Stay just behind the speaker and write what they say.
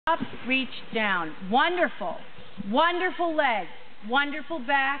up, reach down. Wonderful. Wonderful legs. Wonderful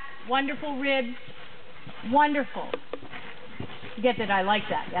back. Wonderful ribs. Wonderful. You get that I like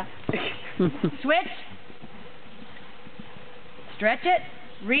that, yeah? Switch. Stretch it.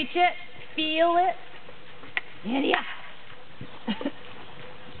 Reach it. Feel it. Yeah.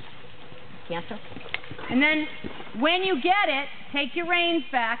 Cancer. And then when you get it, take your reins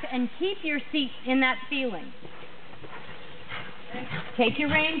back and keep your seat in that feeling. Take your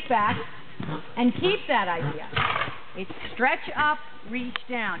reins back and keep that idea. It's stretch up, reach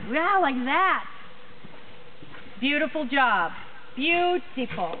down. Yeah, like that. Beautiful job.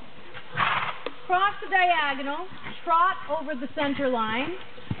 Beautiful. Cross the diagonal, trot over the center line,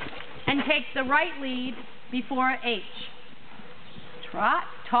 and take the right lead before H. Trot,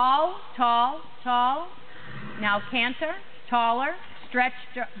 tall, tall, tall. Now canter, taller, stretch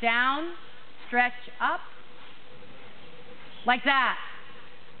down, stretch up. Like that.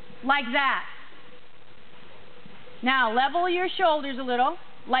 Like that. Now level your shoulders a little.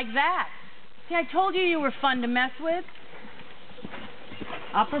 Like that. See, I told you were fun to mess with.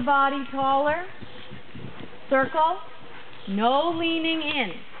 Upper body taller. Circle. No leaning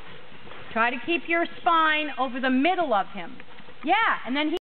in. Try to keep your spine over the middle of him. Yeah, and then he